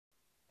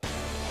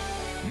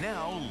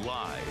Now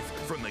live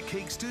from the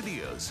KAKE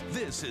studios,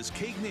 this is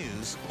KAKE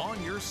News on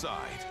your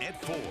side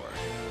at 4.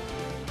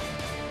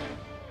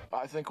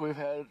 I think we've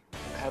had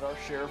our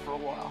share for a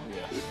while,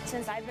 yes.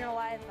 Since I've been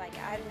alive,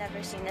 I've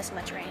never seen this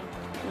much rain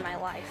in my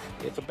life.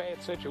 It's a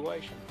bad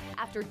situation.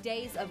 After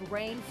days of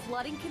rain,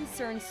 flooding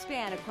concerns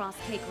span across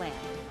KAKE land.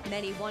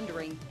 Many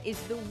wondering,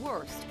 is the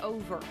worst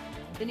over?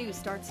 The news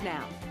starts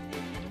now.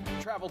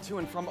 Travel to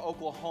and from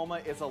Oklahoma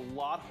is a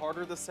lot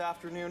harder this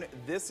afternoon.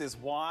 This is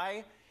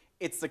why.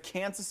 It's the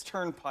Kansas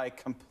Turnpike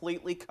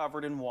completely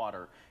covered in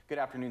water. Good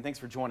afternoon. Thanks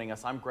for joining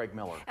us. I'm Greg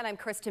Miller. And I'm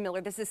Krista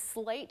Miller. This is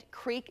Slate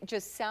Creek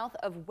just south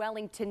of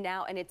Wellington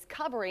now, and it's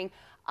covering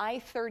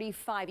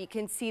I-35. You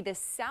can see the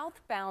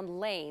southbound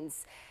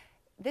lanes.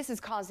 This is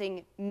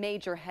causing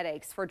major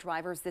headaches for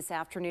drivers this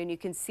afternoon. You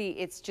can see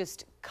it's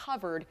just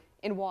covered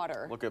in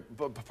water. Look,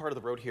 part of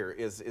the road here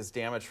is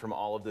damaged from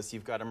all of this.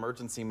 You've got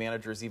emergency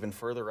managers even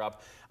further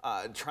up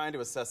trying to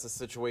assess the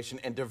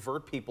situation and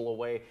divert people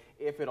away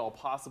if at all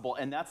possible.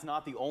 And that's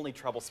not the only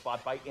trouble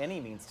spot by any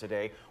means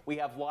today. We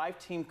have live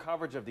team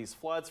coverage of these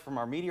floods from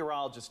our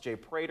meteorologist, Jay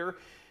Prater.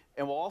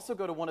 And we'll also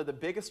go to one of the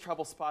biggest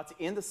trouble spots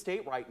in the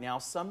state right now,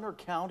 Sumner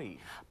County.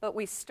 But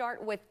we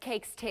start with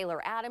KAKE's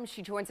Taylor Adams.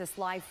 She joins us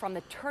live from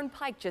the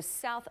Turnpike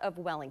just south of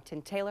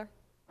Wellington. Taylor?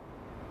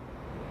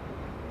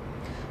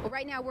 Well,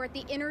 right now we're at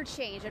the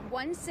interchange at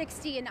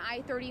 160 and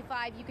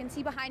I-35. You can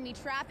see behind me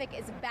traffic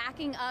is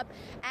backing up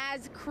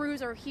as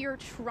crews are here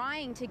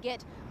trying to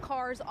get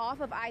cars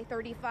off of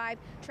I-35.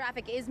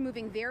 Traffic is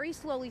moving very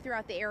slowly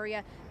throughout the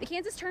area. The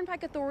Kansas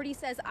Turnpike Authority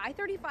says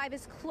I-35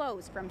 is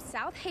closed from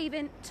South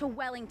Haven to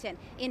Wellington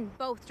in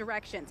both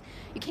directions.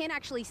 You can't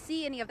actually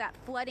see any of that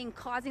flooding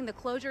causing the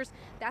closures.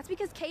 That's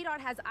because KDOT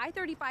has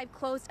I-35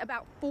 closed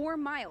about 4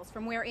 miles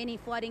from where any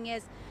flooding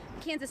is.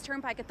 The Kansas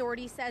Turnpike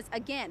Authority says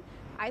again,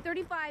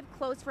 I-35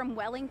 closed from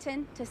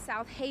Wellington to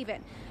South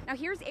Haven. Now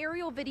here's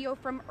aerial video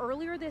from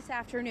earlier this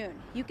afternoon.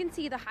 You can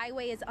see the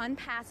highway is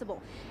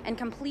unpassable and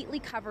completely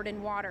covered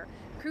in water.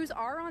 Crews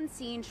are on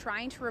scene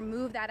trying to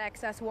remove that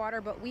excess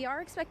water, but we are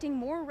expecting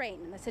more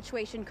rain and the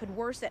situation could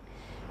worsen.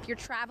 If you're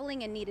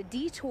traveling and need a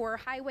detour,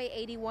 Highway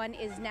 81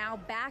 is now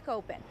back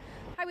open.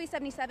 Highway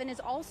 77 is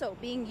also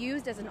being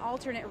used as an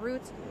alternate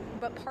route,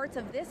 but parts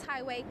of this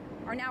highway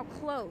are now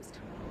closed.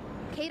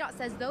 KDOT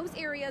says those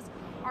areas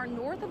are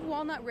north of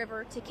Walnut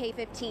River to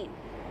K-15.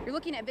 You're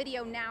looking at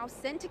video now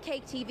sent to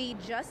KAKE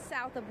TV just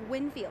south of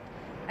Winfield.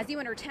 As you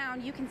enter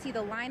town, you can see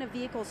the line of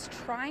vehicles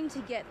trying to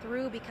get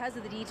through because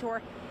of the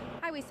detour.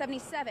 Highway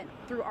 77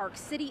 through Ark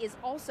City is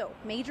also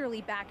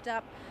majorly backed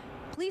up.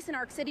 Police in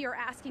Ark City are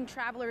asking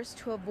travelers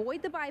to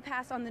avoid the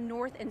bypass on the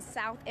north and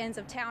south ends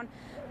of town.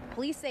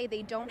 Police say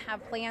they don't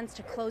have plans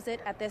to close it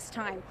at this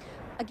time.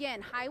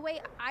 Again,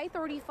 Highway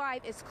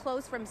I-35 is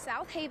closed from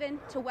South Haven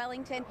to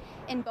Wellington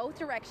in both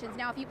directions.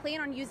 Now, if you plan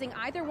on using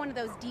either one of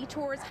those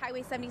detours,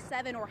 Highway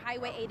 77 or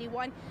Highway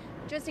 81,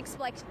 just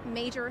expect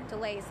major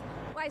delays.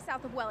 Live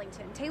south of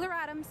Wellington, Taylor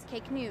Adams,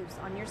 KAKE News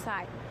on your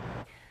side.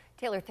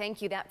 Taylor,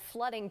 thank you. That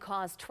flooding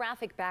caused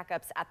traffic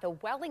backups at the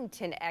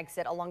Wellington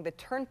exit along the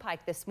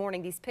Turnpike this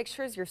morning. These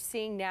pictures you're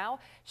seeing now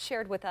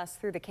shared with us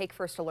through the KAKE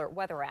First Alert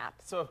weather app.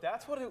 So if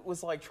that's what it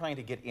was like trying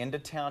to get into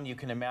town, you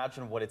can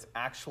imagine what it's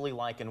actually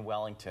like in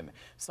Wellington.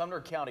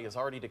 Sumner County has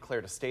already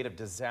declared a state of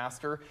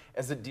disaster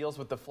as it deals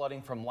with the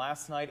flooding from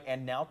last night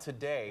and now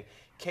today.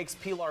 KAKE's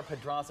Pilar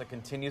Pedraza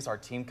continues our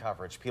team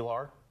coverage.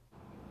 Pilar?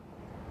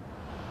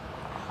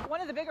 One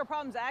of the bigger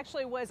problems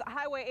actually was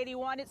Highway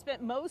 81. It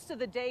spent most of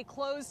the day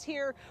closed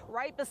here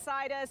right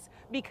beside us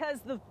because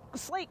the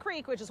Slate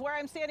Creek, which is where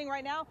I'm standing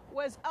right now,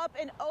 was up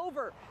and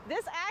over.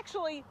 This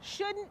actually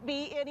shouldn't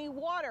be any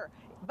water,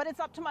 but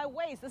it's up to my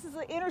waist. This is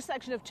the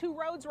intersection of 2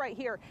 roads right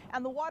here,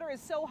 and the water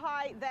is so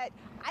high that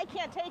I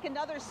can't take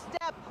another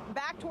step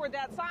back toward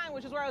that sign,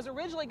 which is where I was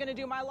originally going to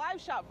do my live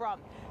shot from.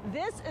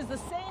 This is the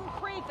same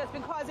creek that's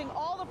been causing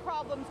all the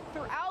problems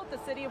throughout the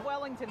city of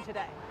Wellington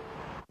today.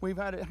 We've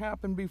had it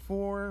happen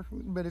before,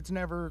 but it's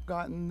never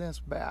gotten this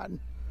bad.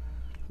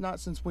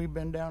 Not since we've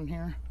been down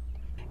here.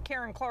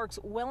 Karen Clark's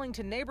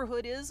Wellington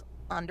neighborhood is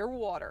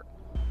underwater.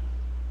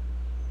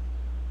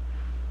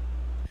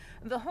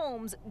 The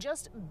homes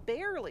just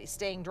barely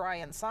staying dry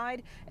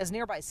inside as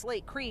nearby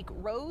Slate Creek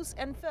rose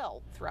and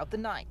fell throughout the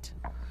night.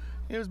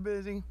 It was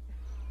busy.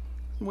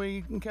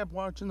 We kept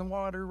watching the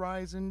water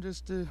rising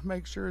just to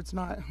make sure it's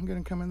not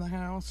going to come in the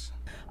house.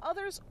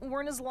 Others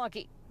weren't as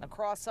lucky.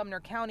 Across Sumner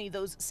County,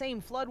 those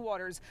same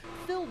floodwaters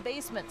filled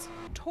basements,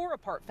 tore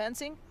apart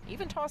fencing,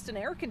 even tossed an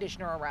air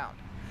conditioner around.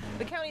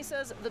 The county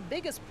says the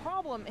biggest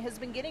problem has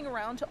been getting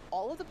around to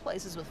all of the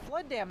places with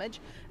flood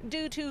damage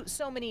due to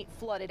so many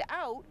flooded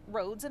out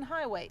roads and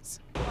highways.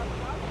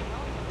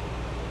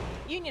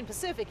 Union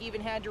Pacific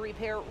even had to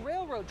repair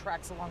railroad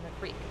tracks along the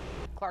creek.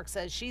 Clark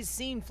says she's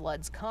seen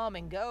floods come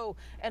and go,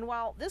 and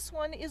while this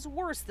one is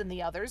worse than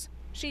the others,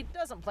 she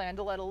doesn't plan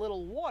to let a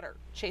little water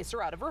chase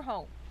her out of her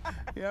home.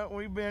 Yeah,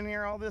 we've been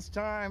here all this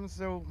time,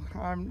 so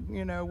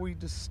we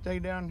just stay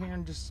down here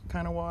and just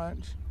kind of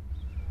watch.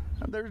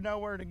 There's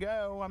nowhere to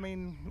go. I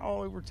mean,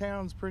 all over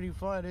town's pretty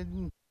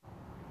flooded.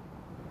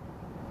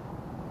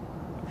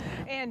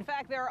 In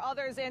fact, there are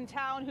others in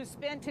town who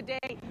spent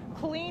today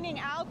cleaning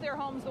out their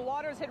homes. The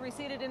waters had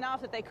receded enough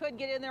that they could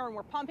get in there and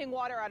were pumping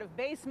water out of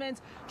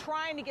basements,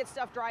 trying to get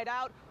stuff dried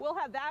out. We'll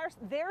have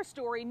their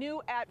story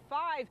new at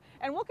 5,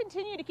 and we'll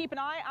continue to keep an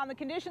eye on the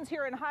conditions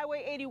here in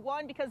Highway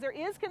 81 because there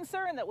is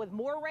concern that with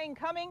more rain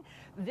coming,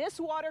 this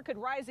water could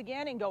rise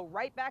again and go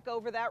right back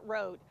over that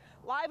road.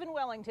 Live in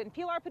Wellington,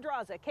 Pilar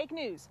Pedraza, KAKE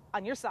News,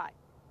 on your side.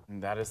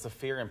 That is the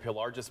fear, and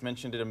Pilar just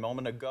mentioned it a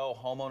moment ago.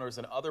 Homeowners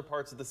in other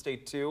parts of the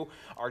state, too,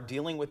 are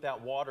dealing with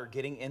that water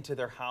getting into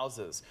their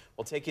houses.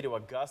 We'll take you to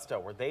Augusta,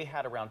 where they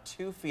had around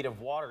 2 feet of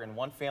water in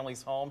one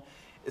family's home,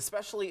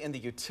 especially in the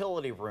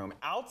utility room.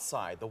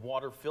 Outside, the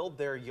water filled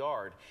their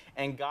yard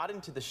and got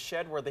into the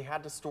shed where they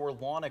had to store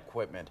lawn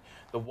equipment.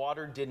 The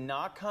water did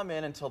not come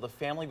in until the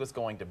family was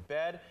going to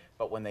bed,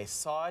 but when they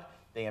saw it,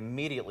 they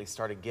immediately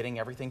started getting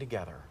everything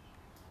together.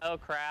 Oh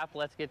crap,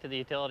 let's get to the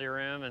utility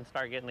room and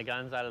start getting the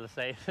guns out of the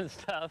safe and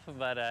stuff,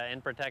 but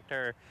and protect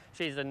her.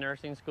 She's in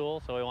nursing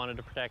school, so we wanted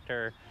to protect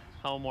her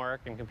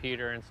homework and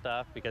computer and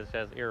stuff because she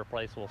has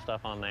irreplaceable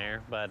stuff on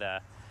there. But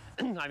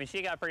I mean,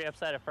 she got pretty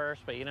upset at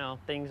first, but you know,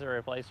 things are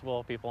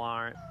replaceable, people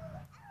aren't.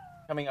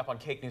 Coming up on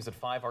KAKE News at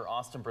 5, our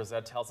Austin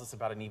Brissett tells us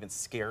about an even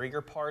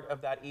scarier part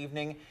of that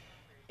evening.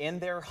 In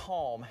their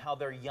home, how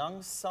their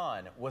young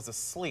son was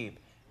asleep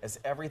as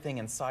everything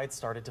inside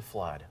started to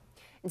flood.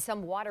 And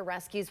some water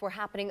rescues were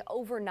happening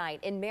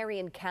overnight in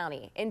Marion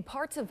County. In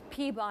parts of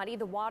Peabody,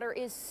 the water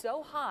is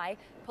so high,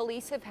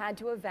 police have had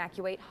to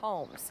evacuate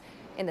homes.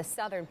 In the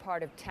southern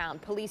part of town,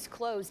 police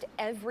closed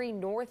every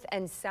north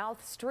and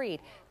south street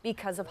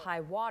because of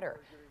high water.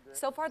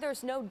 So far,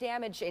 there's no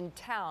damage in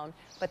town,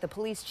 but the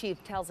police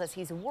chief tells us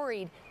he's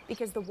worried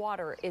because the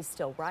water is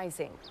still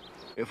rising.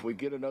 If we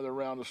get another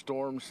round of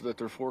storms that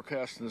they're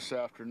forecasting this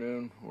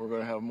afternoon, we're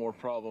going to have more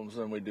problems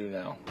than we do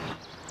now.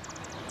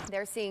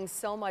 They're seeing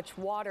so much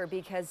water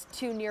because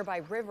 2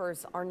 nearby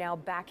rivers are now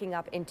backing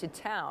up into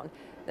town.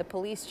 The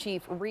police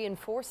chief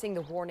reinforcing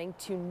the warning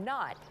to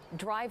not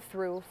drive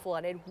through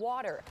flooded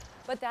water.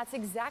 But that's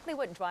exactly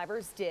what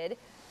drivers did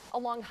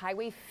along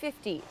Highway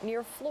 50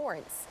 near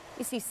Florence.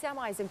 You see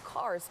semis and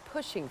cars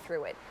pushing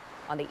through it.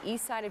 On the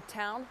east side of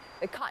town,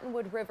 the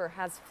Cottonwood River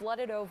has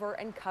flooded over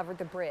and covered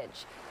the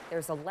bridge.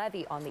 There's a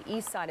levee on the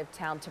east side of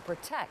town to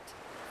protect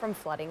from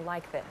flooding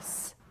like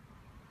this.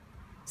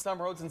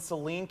 Some roads in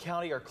Saline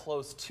County are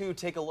closed too.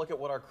 Take a look at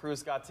what our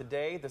crews got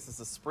today. This is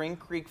the Spring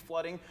Creek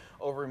flooding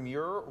over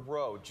Muir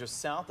Road, just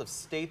south of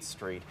State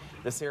Street.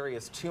 This area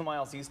is 2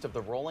 miles east of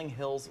the Rolling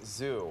Hills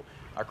Zoo.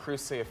 Our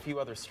crews say a few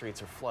other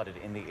streets are flooded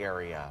in the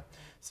area.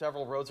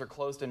 Several roads are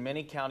closed in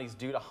many counties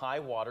due to high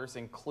waters,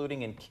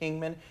 including in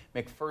Kingman,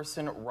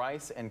 McPherson,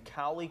 Rice, and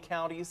Cowley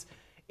counties.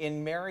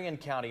 In Marion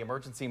County,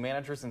 emergency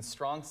managers in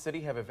Strong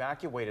City have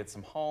evacuated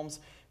some homes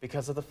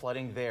because of the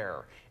flooding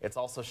there. It's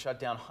also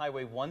shut down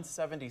Highway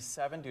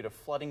 177 due to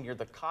flooding near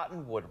the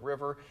Cottonwood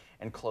River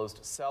and closed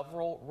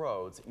several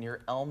roads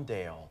near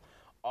Elmdale.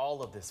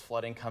 All of this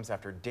flooding comes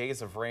after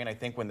days of rain. I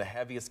think when the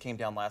heaviest came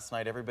down last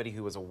night, everybody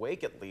who was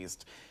awake at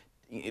least,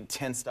 it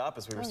tensed up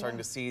as we were starting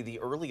to see the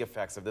early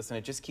effects of this, and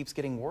it just keeps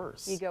getting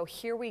worse. You go,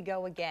 here we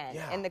go again.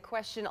 Yeah. And the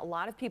question a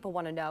lot of people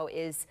want to know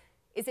is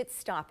it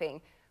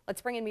stopping? Let's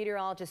bring in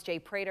meteorologist Jay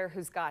Prater,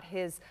 who's got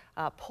his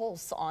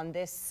pulse on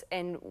this.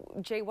 And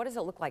Jay, what does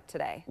it look like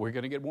today? We're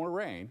going to get more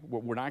rain.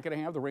 We're not going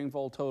to have the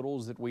rainfall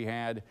totals that we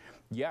had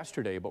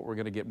yesterday, but we're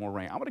going to get more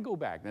rain. I'm going to go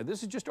back. Now,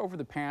 this is just over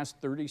the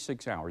past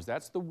 36 hours.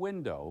 That's the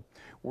window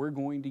we're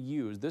going to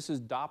use. This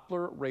is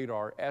Doppler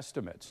radar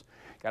estimates.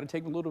 Got to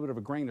take a little bit of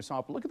a grain of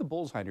salt. But look at the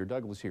bullseye near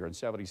Douglas here in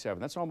 77.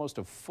 That's almost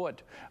a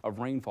foot of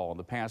rainfall in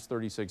the past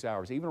 36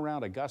 hours. Even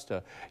around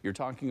Augusta, you're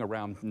talking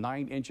around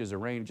 9 inches of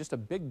rain. Just a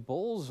big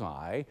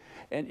bullseye.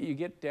 And you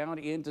get down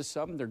into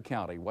Sumner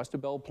County. West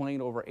of Belle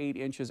Plaine, over 8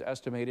 inches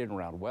estimated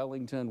around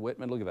Wellington,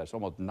 Whitman. Look at that. It's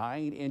almost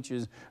 9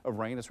 inches of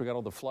rain. That's where we got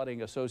all the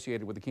flooding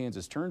associated with the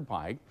Kansas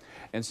Turnpike.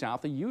 And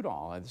south of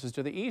Udall, and this is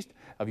to the east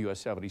of US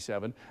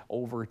 77,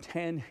 over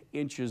 10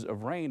 inches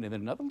of rain. And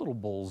then another little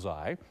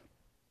bullseye.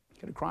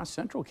 Get across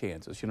central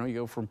Kansas. You know,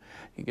 you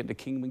get to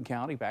Kingman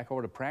County, back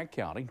over to Pratt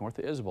County, north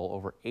of Isabel,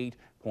 over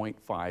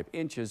 8.5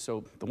 inches.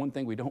 So the one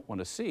thing we don't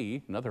want to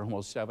see, another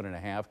almost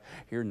 7.5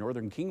 here in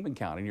northern Kingman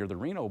County near the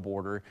Reno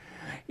border,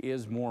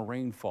 is more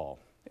rainfall.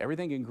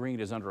 Everything in green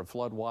is under a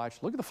flood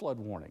watch. Look at the flood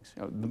warnings.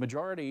 You know, the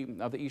majority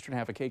of the eastern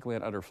half of KAKE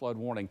land under flood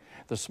warning.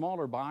 The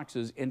smaller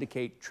boxes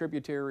indicate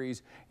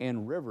tributaries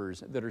and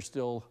rivers that are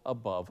still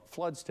above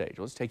flood stage.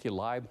 Let's take you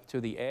live to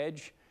the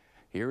edge.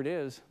 Here it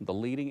is, the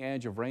leading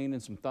edge of rain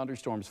and some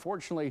thunderstorms.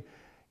 Fortunately,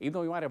 even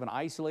though we might have an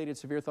isolated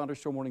severe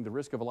thunderstorm warning, the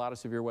risk of a lot of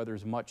severe weather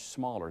is much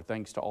smaller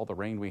thanks to all the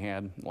rain we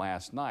had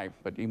last night.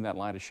 But even that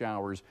line of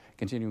showers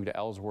continuing to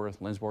Ellsworth,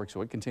 Lindsborg, so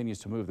it continues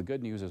to move. The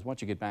good news is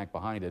once you get back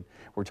behind it,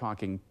 we're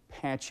talking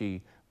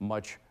patchy,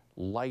 much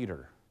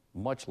lighter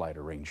much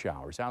lighter rain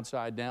showers.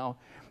 Outside now,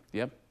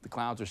 yep, the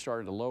clouds are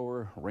starting to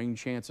lower. Rain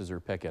chances are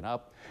picking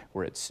up.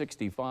 We're at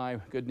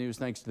 65. Good news,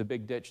 thanks to the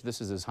big ditch.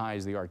 This is as high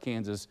as the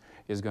Arkansas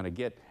is going to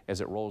get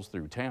as it rolls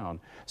through town.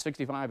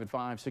 65 at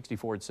 5,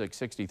 64 at 6,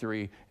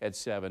 63 at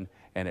 7,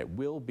 and it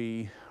will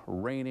be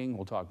raining.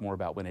 We'll talk more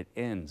about when it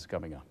ends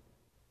coming up.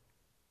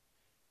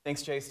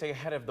 Thanks, Jay. Stay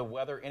ahead of the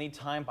weather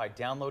anytime by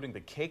downloading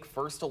the KAKE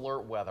First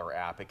Alert weather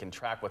app. It can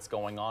track what's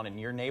going on in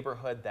your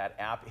neighborhood. That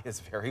app is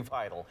very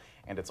vital,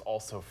 and it's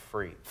also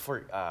free.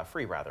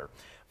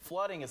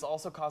 Flooding is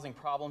also causing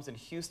problems in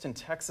Houston,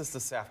 Texas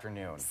this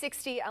afternoon.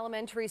 60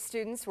 elementary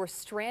students were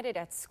stranded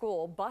at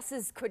school.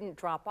 Buses couldn't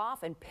drop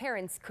off and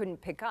parents couldn't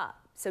pick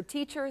up. So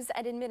teachers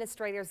and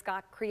administrators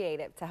got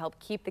creative to help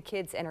keep the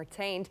kids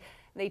entertained.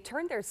 They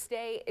turned their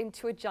stay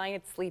into a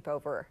giant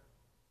sleepover.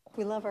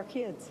 We love our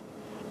kids.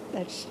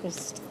 That's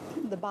just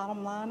the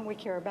bottom line. We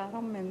care about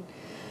them,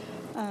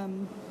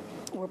 and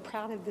we're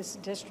proud of this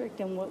district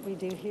and what we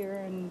do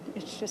here, and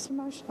it's just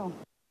emotional.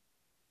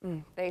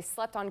 They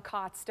slept on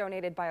cots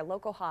donated by a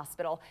local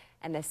hospital,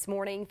 and this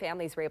morning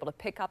families were able to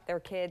pick up their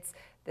kids.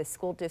 The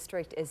school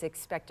district is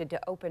expected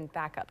to open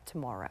back up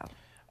tomorrow.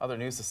 Other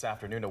news this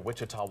afternoon, a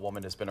Wichita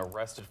woman has been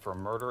arrested for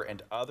murder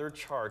and other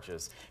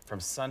charges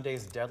from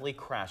Sunday's deadly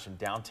crash in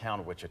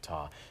downtown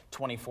Wichita.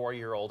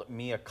 24-year-old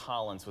Mia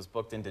Collins was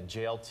booked into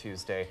jail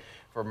Tuesday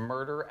for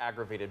murder,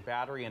 aggravated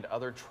battery, and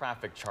other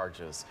traffic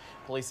charges.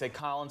 Police say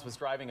Collins was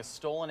driving a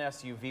stolen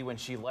SUV when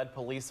she led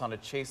police on a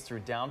chase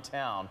through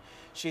downtown.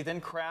 She then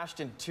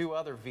crashed into 2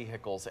 other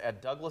vehicles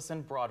at Douglas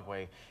and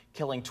Broadway,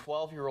 killing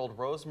 12-year-old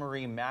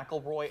Rosemarie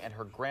McElroy and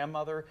her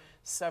grandmother,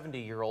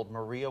 70-year-old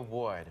Maria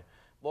Wood.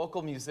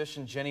 Local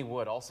musician Jenny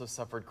Wood also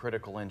suffered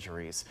critical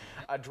injuries.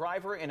 A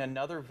driver in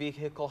another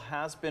vehicle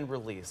has been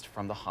released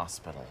from the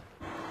hospital.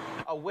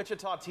 A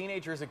Wichita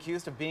teenager is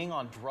accused of being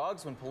on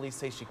drugs when police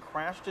say she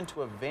crashed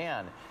into a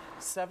van.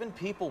 7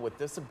 people with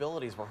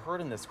disabilities were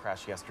hurt in this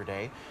crash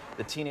yesterday.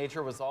 The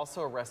teenager was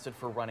also arrested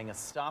for running a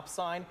stop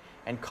sign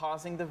and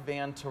causing the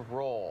van to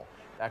roll.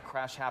 That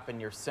crash happened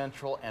near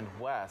Central and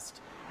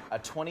West. A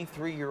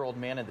 23-year-old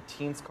man in the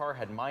teen's car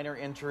had minor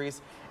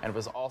injuries and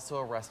was also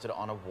arrested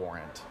on a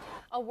warrant.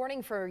 A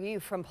warning for you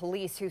from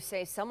police who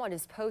say someone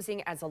is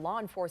posing as a law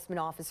enforcement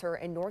officer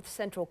in north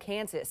central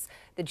Kansas.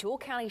 The Jewell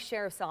County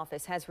Sheriff's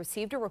Office has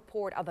received a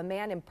report of a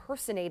man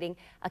impersonating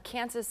a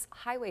Kansas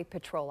Highway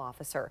Patrol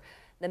officer.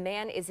 The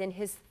man is in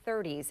his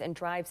 30s and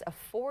drives a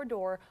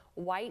 4-door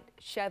white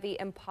Chevy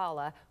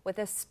Impala with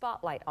a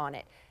spotlight on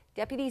it.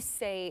 Deputies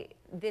say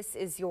this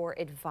is your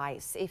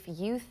advice. If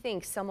you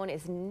think someone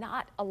is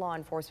not a law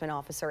enforcement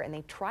officer and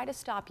they try to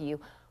stop you,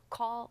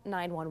 call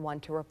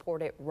 911 to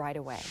report it right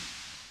away.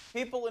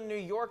 People in New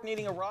York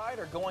needing a ride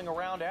are going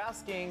around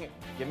asking,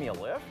 give me a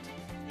lift?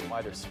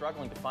 Why they're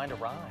struggling to find a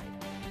ride.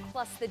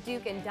 Plus, the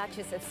Duke and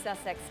Duchess of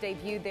Sussex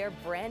debuted their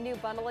brand new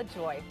bundle of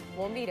joy.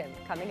 We'll meet him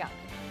coming up.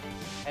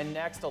 And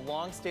next, a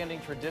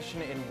long-standing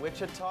tradition in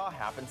Wichita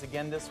happens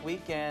again this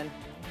weekend.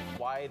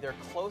 Why they're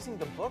closing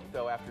the book,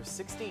 though, after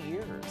 60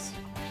 years.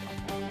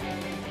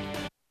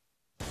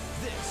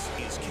 This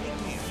is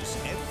KAKE News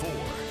at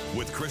 4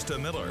 with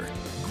Krista Miller,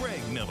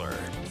 Greg Miller,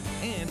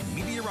 and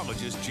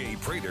meteorologist Jay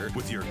Prater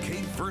with your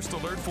KAKE First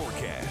Alert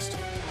forecast.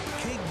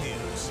 KAKE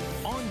News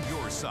on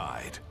your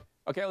side.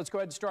 Okay, let's go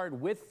ahead and start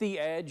with the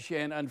edge,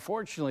 and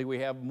unfortunately we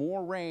have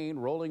more rain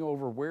rolling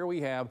over where we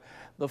have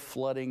the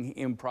flooding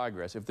in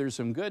progress. If there's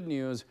some good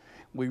news,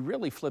 we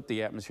really flipped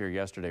the atmosphere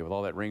yesterday with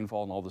all that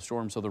rainfall and all the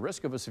storms, so the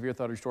risk of a severe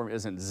thunderstorm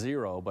isn't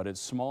 0, but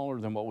it's smaller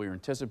than what we were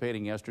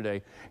anticipating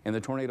yesterday, and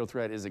the tornado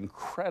threat is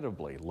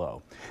incredibly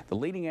low. The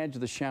leading edge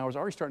of the showers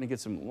are starting to get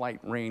some light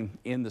rain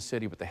in the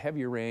city, but the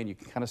heavier rain, you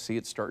can kind of see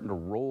it starting to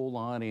roll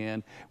on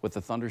in with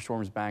the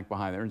thunderstorms back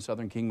behind there in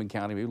southern Kingman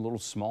County, maybe a little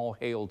small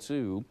hail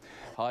too.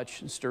 Hutch,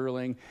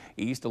 Sterling,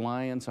 East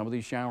Alliance, some of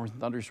these showers and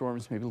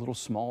thunderstorms, maybe a little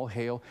small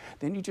hail.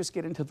 Then you just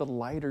get into the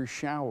lighter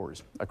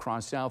showers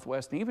across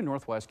southwest and even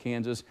northwest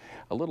Kansas.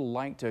 A little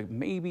light to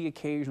maybe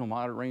occasional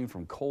moderate rain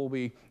from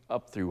Colby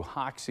up through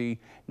Hoxie,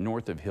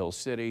 north of Hill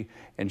City,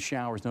 and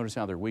showers. Notice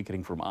how they're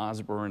weakening from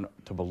Osborne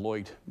to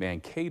Beloit,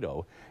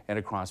 Mankato, and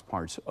across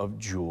parts of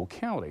Jewell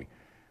County.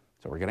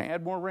 So we're going to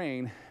add more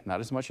rain,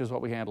 not as much as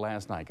what we had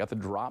last night. Got the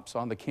drops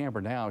on the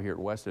camper now here at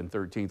West and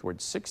 13th. We're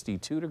at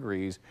 62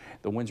 degrees.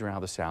 The winds are out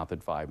of the south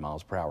at 5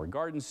 miles per hour.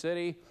 Garden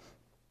City,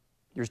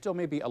 you're still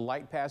maybe a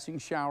light passing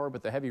shower,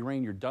 but the heavy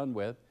rain you're done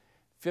with.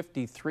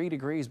 53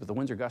 degrees, but the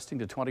winds are gusting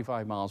to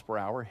 25 miles per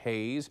hour.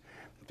 Hayes,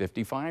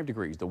 55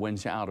 degrees. The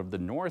winds out of the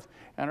north.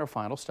 And our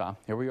final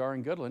stop, here we are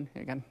in Goodland.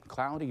 Again,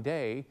 cloudy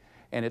day.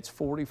 And it's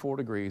 44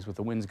 degrees with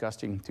the winds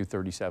gusting to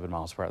 37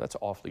 miles per hour. That's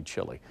awfully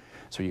chilly.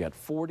 So you got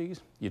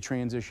 40s, you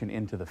transition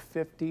into the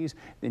 50s,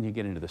 then you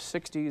get into the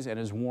 60s, and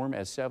as warm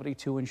as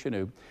 72 in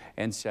Chinook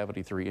and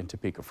 73 in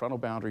Topeka. Frontal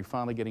boundary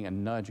finally getting a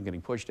nudge and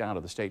getting pushed out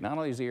of the state. Not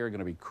only is the air going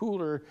to be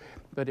cooler,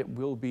 but it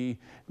will be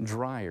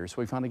drier. So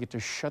we finally get to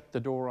shut the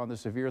door on the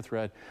severe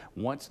threat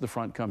once the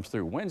front comes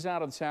through. Winds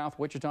out of the south,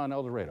 Wichita and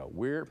El Dorado.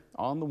 We're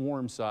on the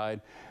warm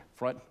side.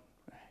 Front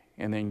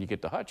and then you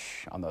get to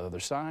Hutch on the other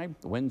side.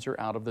 The winds are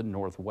out of the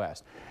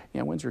northwest.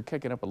 Yeah, winds are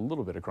kicking up a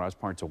little bit across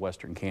parts of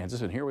western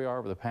Kansas, and here we are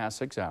over the past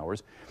 6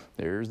 hours.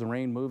 There's the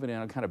rain moving in.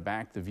 I'll kind of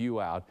back the view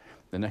out.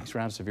 The next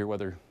round of severe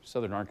weather,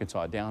 southern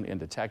Arkansas down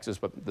into Texas,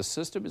 but the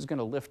system is going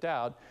to lift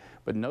out.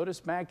 But notice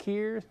back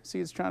here, see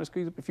it's trying to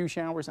squeeze up a few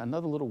showers.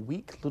 Another little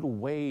weak little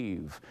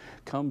wave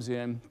comes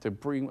in to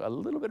bring a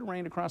little bit of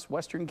rain across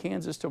western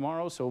Kansas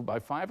tomorrow. So by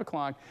 5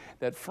 o'clock,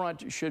 that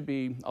front should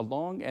be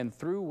along and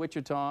through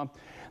Wichita.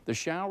 The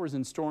showers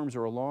and storms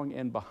are along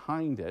and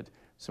behind it.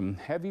 Some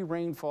heavy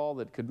rainfall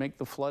that could make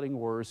the flooding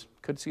worse.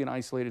 Could see an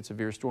isolated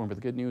severe storm, but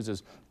the good news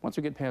is once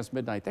we get past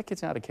midnight, that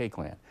gets out of KAKE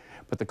land.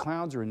 But the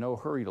clouds are in no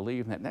hurry to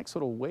leave, and that next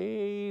little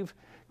wave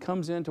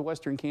comes into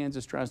western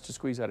Kansas, tries to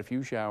squeeze out a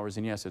few showers,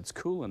 and yes, it's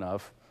cool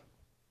enough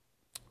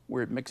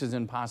where it mixes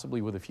in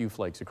possibly with a few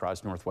flakes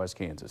across northwest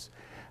Kansas.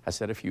 I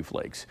said a few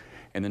flakes.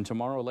 And then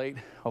tomorrow late,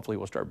 hopefully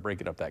we'll start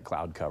breaking up that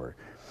cloud cover.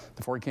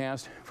 The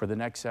forecast for the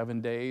next 7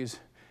 days,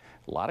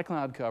 a lot of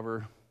cloud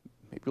cover.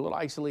 Maybe a little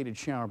isolated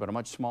shower, but a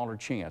much smaller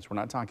chance. We're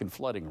not talking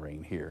flooding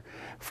rain here.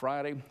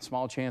 Friday,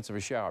 small chance of a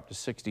shower up to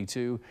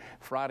 62.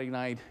 Friday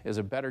night is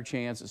a better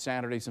chance.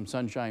 Saturday, some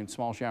sunshine,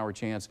 small shower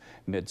chance,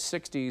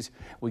 mid-60s.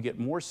 We get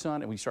more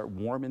sun and we start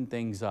warming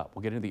things up.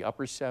 We'll get into the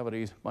upper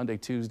 70s Monday,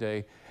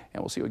 Tuesday,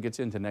 and we'll see what gets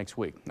into next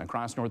week.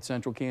 Across north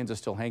central Kansas,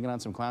 still hanging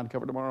on some cloud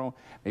cover tomorrow.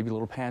 Maybe a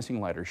little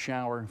passing lighter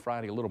shower.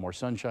 Friday, a little more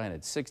sunshine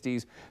at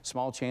 60s.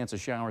 Small chance of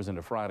showers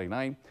into Friday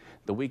night.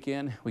 The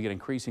weekend, we get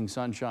increasing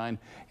sunshine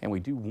and we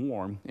do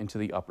warm into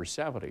the upper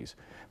 70s.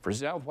 For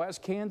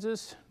southwest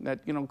Kansas,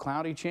 that,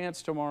 cloudy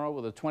chance tomorrow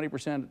with a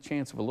 20%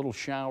 chance of a little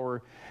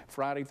shower.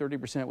 Friday,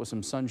 30% with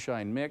some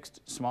sunshine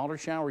mixed. Smaller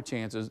shower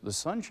chances. The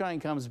sunshine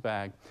comes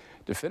back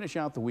to finish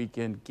out the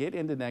weekend, get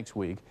into next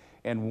week,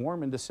 and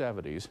warm into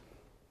 70s.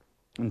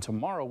 And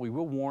tomorrow we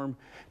will warm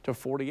to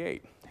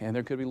 48, and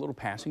there could be a little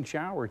passing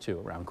shower or two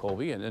around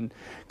Colby, and then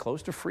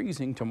close to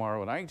freezing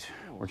tomorrow night.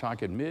 We're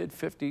talking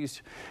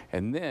mid-50s,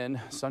 and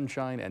then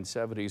sunshine and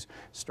 70s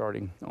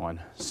starting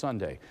on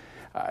Sunday.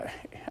 I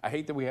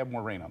hate that we have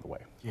more rain on the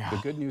way. Yeah. The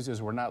good news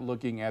is we're not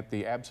looking at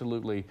the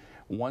absolutely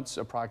once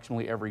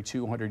approximately every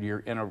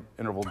 200-year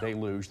interval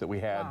deluge that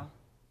we had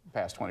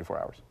past 24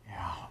 hours.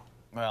 Yeah.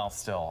 Well,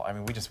 still, I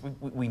mean,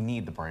 we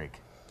need the break.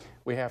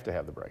 We have to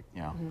have the break.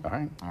 Yeah. All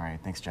right. All right.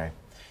 Thanks, Jay.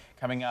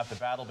 Coming up, the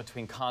battle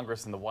between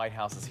Congress and the White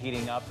House is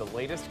heating up. The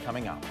latest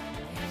coming up.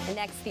 And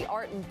next, the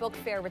Art and Book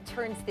Fair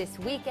returns this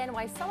weekend.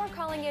 Why some are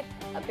calling it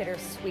a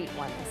bittersweet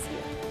one this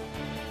year.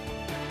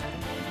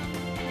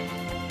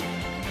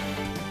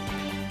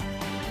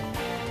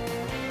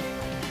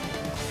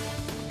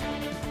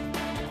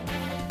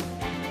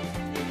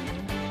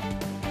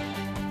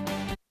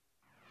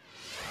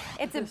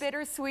 It's a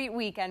bittersweet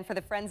weekend for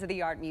the Friends of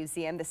the Art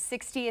Museum. The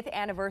 60th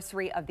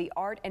anniversary of the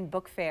Art and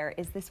Book Fair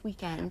is this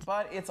weekend.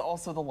 But it's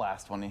also the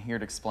last one, and here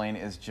to explain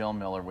is Jill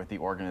Miller with the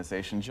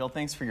organization. Jill,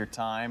 thanks for your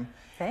time.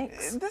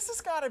 Thanks. This has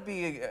got to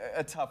be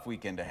a tough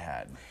weekend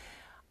ahead.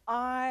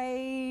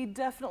 I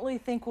definitely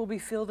think we'll be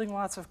fielding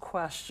lots of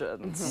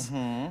questions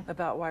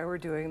about why we're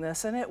doing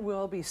this, and it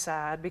will be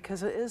sad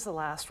because it is the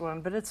last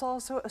one, but it's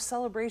also a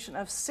celebration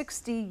of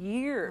 60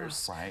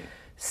 years. Right.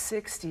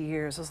 60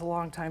 years is a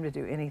long time to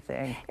do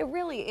anything. It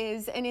really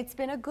is, and it's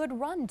been a good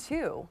run,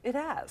 too. It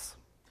has.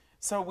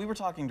 So we were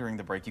talking during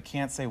the break, you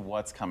can't say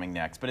what's coming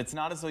next, but it's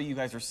not as though you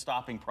guys are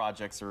stopping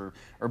projects or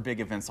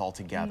big events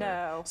altogether.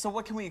 No. So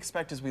what can we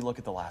expect as we look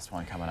at the last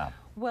one coming up?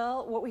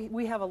 Well,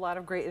 we have a lot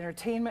of great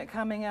entertainment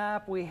coming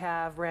up. We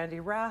have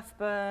Randy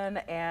Rathbun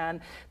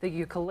and the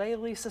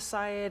Ukulele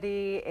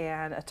Society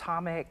and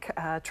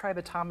Tribe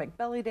Atomic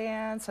Belly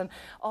Dance and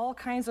all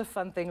kinds of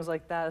fun things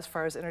like that as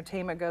far as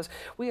entertainment goes.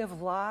 We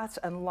have lots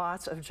and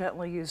lots of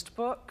gently used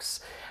books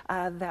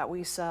that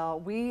we sell.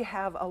 We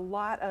get a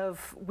lot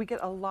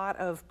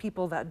of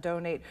people that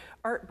donate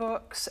art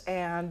books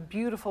and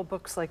beautiful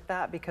books like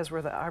that because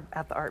we're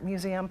at the Art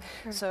Museum.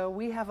 So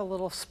we have a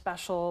little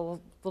special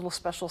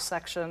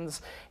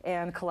sections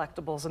and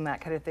collectibles and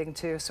that kind of thing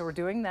too. So we're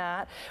doing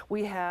that.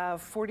 We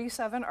have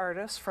 47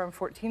 artists from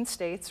 14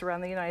 states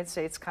around the United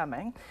States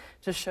coming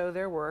to show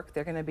their work.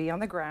 They're going to be on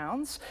the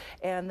grounds.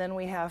 And then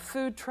we have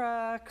food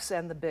trucks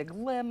and the Big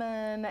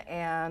Lemon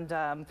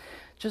and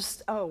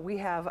we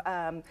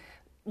have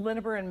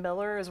Linneber and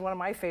Miller is one of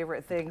my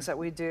favorite things that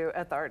we do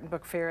at the Art and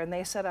Book Fair, and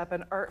they set up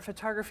an art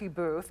photography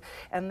booth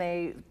and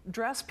they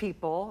dress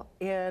people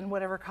in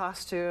whatever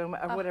costume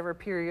of whatever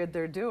period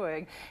they're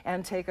doing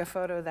and take a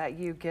photo that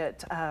you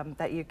get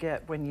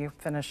when you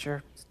finish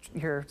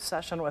your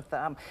session with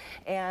them.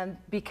 And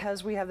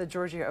because we have the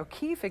Georgia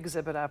O'Keeffe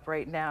exhibit up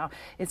right now,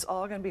 it's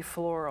all going to be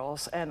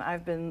florals, and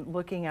I've been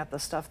looking at the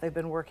stuff they've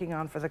been working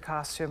on for the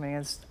costuming.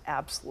 It's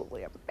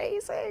absolutely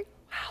amazing.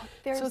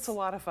 Wow, so it's a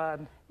lot of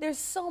fun. There's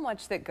so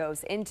much that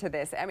goes into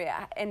this. I mean,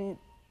 and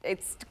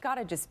it's got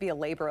to just be a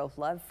labor of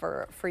love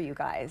for you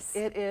guys.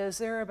 It is.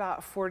 There are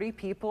about 40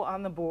 people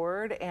on the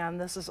board, and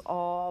this is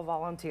all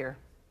volunteer.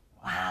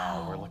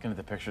 Wow. We're looking at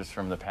the pictures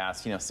from the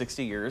past.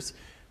 60 years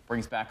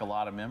brings back a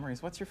lot of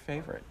memories. What's your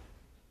favorite?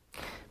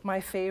 My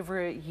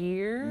favorite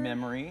year?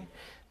 Memory?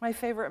 My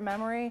favorite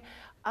memory?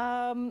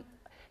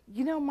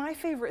 You know, my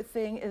favorite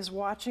thing is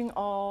watching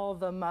all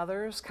the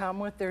mothers come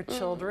with their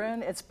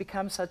children. It's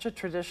become such a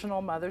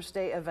traditional Mother's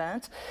Day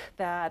event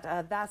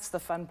that that's the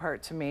fun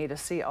part to me, to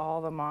see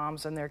all the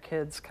moms and their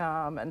kids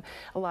come. And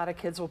a lot of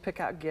kids will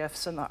pick out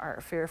gifts in the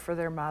art fair for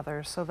their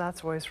mothers, so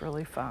that's always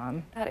really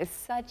fun. That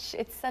is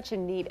it's such a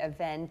neat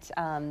event.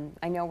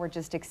 I know we're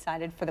just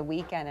excited for the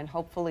weekend and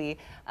hopefully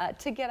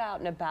to get out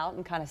and about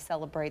and kind of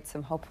celebrate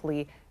some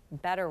hopefully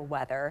better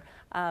weather.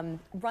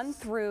 Run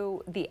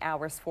through the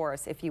hours for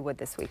us, if you would,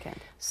 this weekend.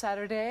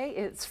 Saturday,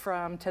 it's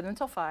from 10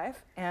 until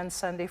 5, and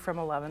Sunday from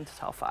 11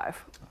 until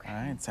 5. Okay. All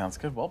right, sounds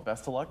good. Well,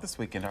 best of luck this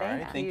weekend, all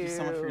right? Thank you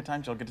so much for your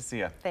time, Jill. Good to see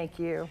you. Thank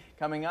you.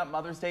 Coming up,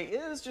 Mother's Day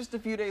is just a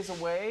few days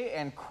away,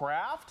 and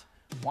Kraft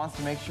wants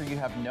to make sure you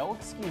have no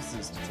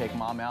excuses to take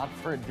mom out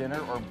for a dinner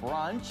or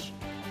brunch.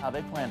 How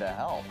they plan to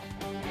help.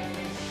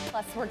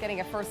 Plus, we're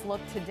getting a first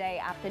look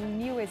today at the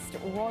newest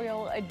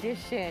Royal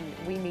Edition.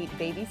 We meet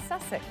baby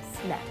Sussex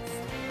next.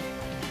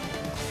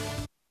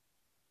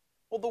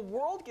 Well, the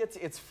world gets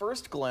its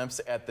first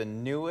glimpse at the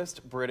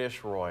newest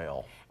British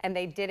royal. And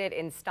they did it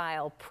in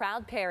style.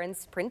 Proud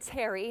parents Prince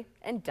Harry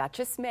and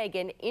Duchess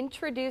Meghan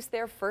introduced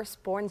their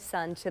firstborn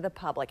son to the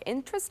public.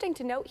 Interesting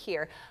to note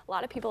here, a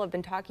lot of people have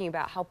been talking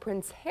about how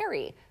Prince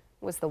Harry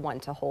was the one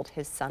to hold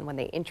his son when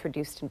they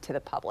introduced him to the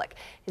public.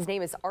 His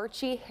name is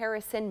Archie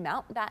Harrison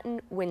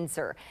Mountbatten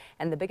Windsor.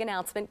 And the big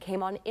announcement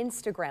came on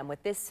Instagram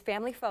with this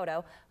family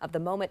photo of the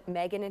moment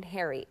Meghan and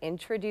Harry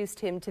introduced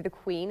him to the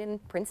Queen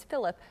and Prince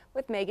Philip,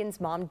 with Meghan's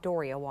mom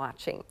Doria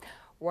watching.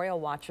 Royal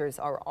watchers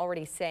are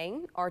already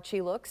saying Archie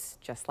looks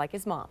just like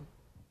his mom.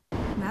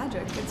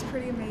 Magic. It's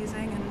pretty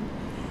amazing, and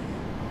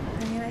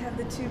I mean, I have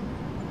the two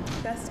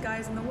best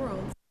guys in the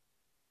world.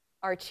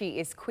 Archie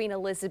is Queen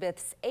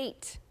Elizabeth's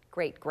 8th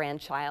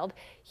great-grandchild.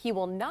 He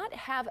will not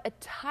have a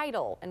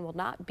title and will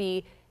not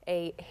be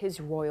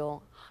His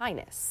Royal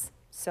Highness.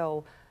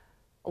 So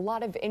a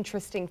lot of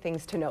interesting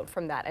things to note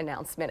from that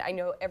announcement. I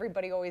know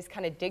everybody always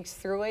kind of digs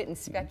through it and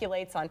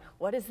speculates on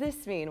what does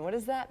this mean? What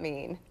does that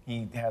mean?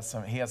 He has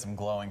some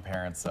glowing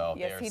parents, though.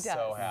 Yes, he does. They're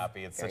so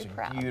happy. It's Very such a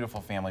proud.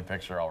 beautiful family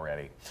picture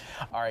already.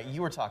 All right,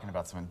 you were talking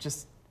about some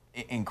just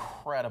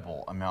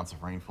incredible amounts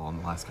of rainfall in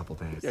the last couple of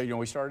days. Yeah, you know,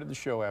 we started the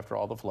show after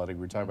all the flooding.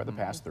 We were talking about the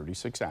past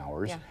 36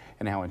 hours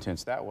and how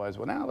intense that was.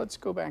 Well, now let's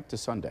go back to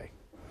Sunday.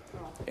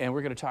 And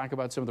we're going to talk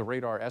about some of the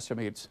radar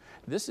estimates.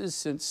 This is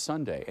since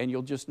Sunday, and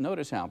you'll just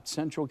notice how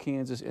central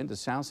Kansas into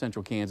south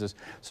central Kansas,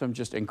 some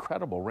just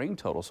incredible rain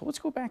totals. So let's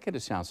go back into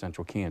south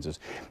central Kansas.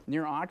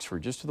 Near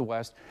Oxford, just to the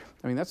west,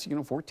 I mean, that's,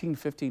 14,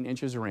 15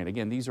 inches of rain.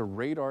 Again, these are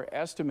radar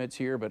estimates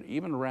here, but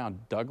even around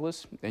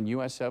Douglas and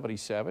US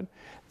 77,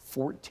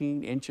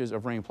 14 inches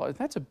of rainfall.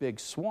 That's a big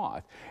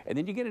swath. And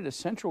then you get into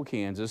central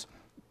Kansas.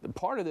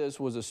 Part of this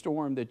was a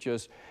storm that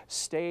just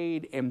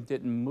stayed and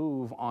didn't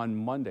move on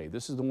Monday.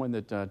 This is the one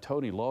that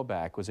Tony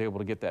Loback was able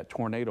to get that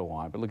tornado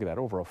on. But look at that,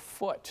 over a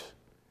foot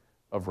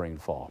of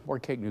rainfall. More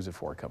KAKE News at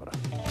 4 coming up.